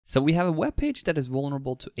So we have a web page that is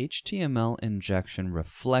vulnerable to HTML injection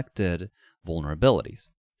reflected vulnerabilities.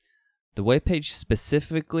 The web page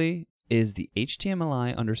specifically is the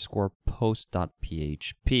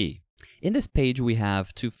HTMLI_post.php. In this page, we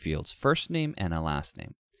have two fields, first name and a last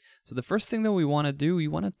name. So the first thing that we want to do, we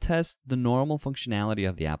want to test the normal functionality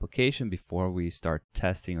of the application before we start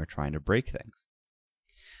testing or trying to break things.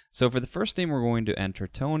 So for the first name, we're going to enter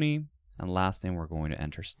Tony, and last name, we're going to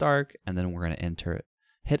enter Stark, and then we're going to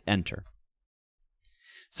hit enter.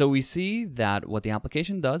 So we see that what the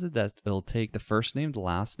application does is that it'll take the first name, the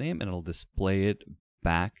last name, and it'll display it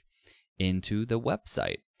back into the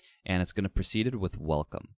website. And it's going to precede it with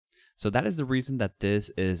welcome. So that is the reason that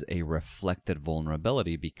this is a reflected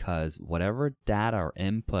vulnerability, because whatever data or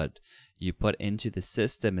input you put into the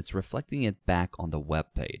system, it's reflecting it back on the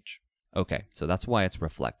web page. Okay, so that's why it's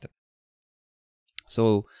reflected.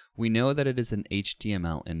 So we know that it is an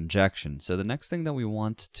HTML injection. So the next thing that we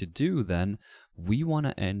want to do then, we want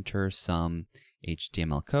to enter some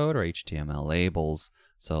HTML code or HTML labels.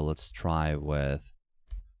 So let's try with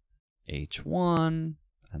H1,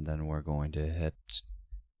 and then we're going to hit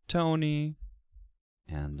Tony,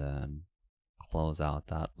 and then close out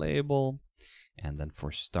that label. And then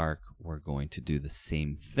for Stark, we're going to do the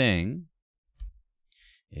same thing.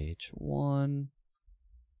 H1.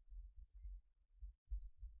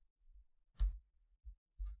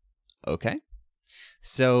 Okay.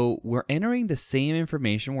 So we're entering the same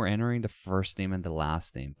information. We're entering the first name and the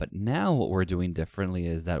last name. But now what we're doing differently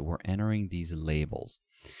is that we're entering these labels.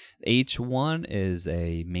 H1 is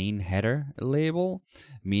a main header label,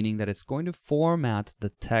 meaning that it's going to format the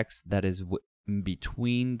text that is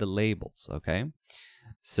between the labels, okay?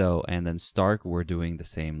 So, and then Stark, we're doing the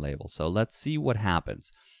same label. So let's see what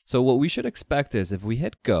happens. So what we should expect is if we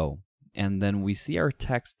hit go, and then we see our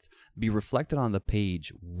text be reflected on the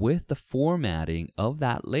page with the formatting of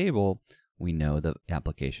that label, we know the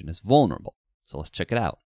application is vulnerable. So let's check it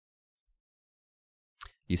out.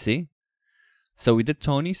 You see? So we did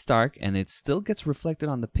Tony Stark, and it still gets reflected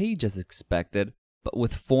on the page as expected, but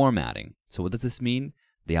with formatting. So what does this mean?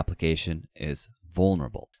 The application is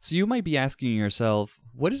vulnerable. So you might be asking yourself,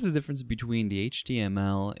 what is the difference between the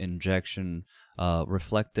HTML injection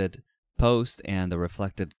reflected post and the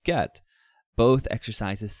reflected get? Both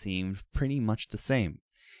exercises seem pretty much the same.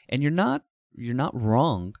 And you're not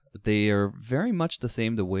wrong. They are very much the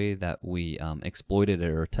same the way that we exploited it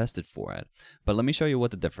or tested for it. But let me show you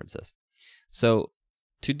what the difference is. So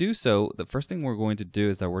to do so, the first thing we're going to do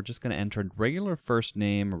is that we're just going to enter regular first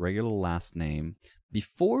name, regular last name.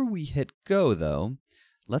 Before we hit go though,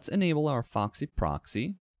 let's enable our Foxy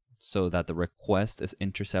proxy so that the request is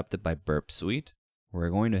intercepted by burp suite. We're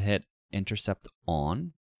going to hit intercept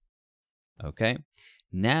on. Okay.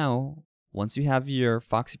 Now, once you have your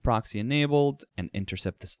Foxy proxy enabled and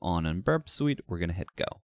intercept is on in burp suite, we're going to hit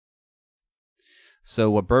go. So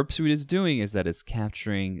what burp suite is doing is that it's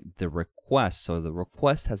capturing the request. So the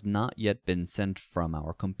request has not yet been sent from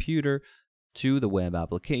our computer to the web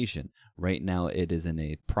application. Right now it is in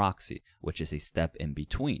a proxy, which is a step in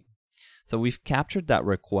between. So we've captured that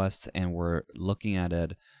request and we're looking at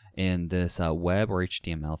it in this web or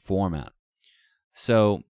HTML format.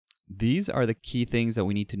 So these are the key things that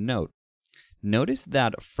we need to note. Notice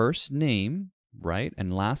that first name, right,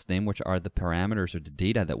 and last name, which are the parameters or the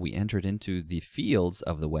data that we entered into the fields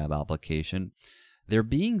of the web application, they're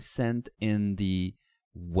being sent in the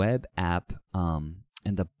web app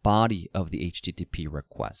in the body of the HTTP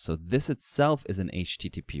request. So this itself is an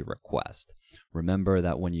HTTP request. Remember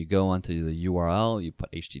that when you go onto the URL, you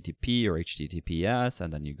put HTTP or HTTPS,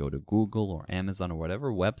 and then you go to Google or Amazon or whatever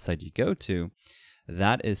website you go to,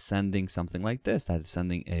 that is sending something like this. That is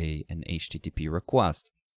sending an HTTP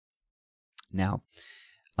request. Now,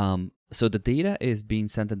 so the data is being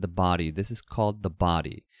sent in the body. This is called the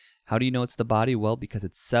body. How do you know it's the body? Well, because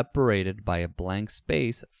it's separated by a blank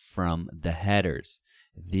space from the headers.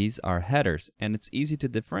 These are headers, and it's easy to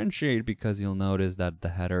differentiate because you'll notice that the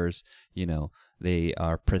headers, you know, they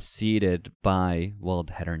are preceded by, well,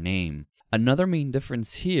 the header name. Another main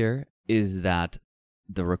difference here is that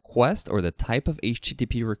the request or the type of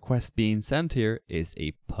HTTP request being sent here is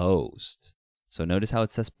a post. So notice how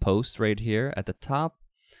it says post right here at the top.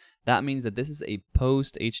 That means that this is a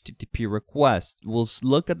post HTTP request. We'll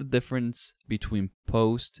look at the difference between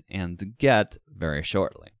post and get very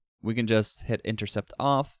shortly. We can just hit intercept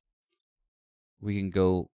off. We can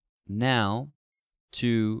go now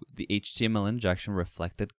to the HTML injection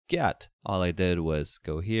reflected get. All I did was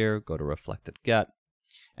go here, go to reflected get,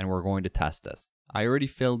 and we're going to test this. I already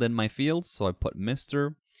filled in my fields, so I put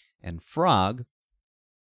Mr. and Frog.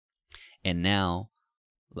 And now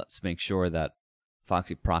let's make sure that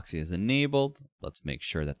Foxy proxy is enabled. Let's make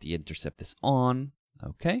sure that the intercept is on.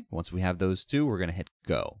 Okay, once we have those two, we're gonna hit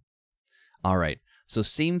go. All right, so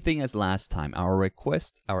same thing as last time. Our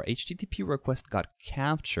request, our HTTP request got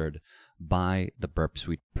captured by the Burp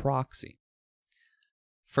Suite proxy.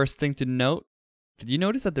 First thing to note, did you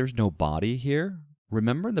notice that there's no body here?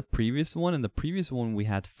 Remember in the previous one? In the previous one, we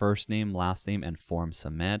had first name, last name, and form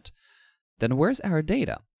submit. Then where's our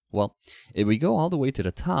data? Well, if we go all the way to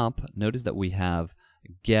the top, notice that we have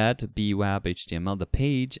get bWAPP HTML, the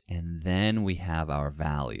page, and then we have our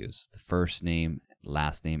values, the first name,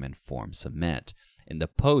 last name, and form submit. In the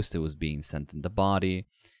post, it was being sent in the body.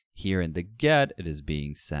 Here in the get, it is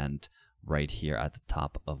being sent right here at the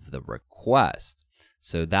top of the request.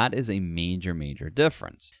 So that is a major, major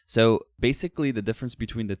difference. So basically the difference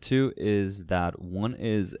between the two is that one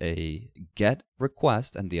is a get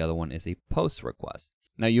request and the other one is a post request.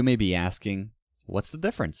 Now you may be asking, what's the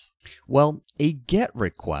difference? Well, a get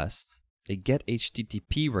request, a get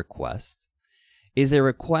HTTP request, is a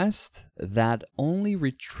request that only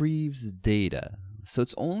retrieves data. So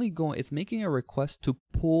it's making a request to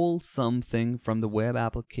pull something from the web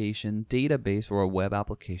application database or a web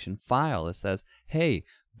application file. It says, hey,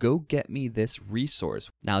 go get me this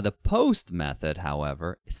resource. Now the post method,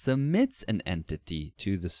 however, submits an entity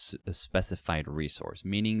to the specified resource,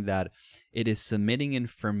 meaning that it is submitting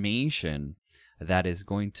information that is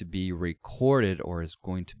going to be recorded or is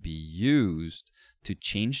going to be used to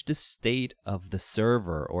change the state of the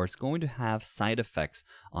server, or it's going to have side effects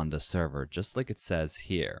on the server, just like it says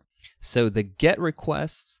here. So the get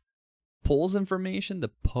requests pulls information,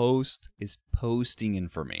 the post is posting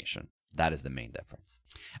information. That is the main difference.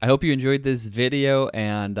 I hope you enjoyed this video,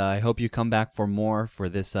 and I hope you come back for more for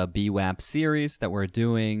this bWAPP series that we're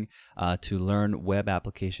doing to learn web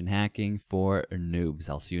application hacking for noobs.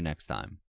 I'll see you next time.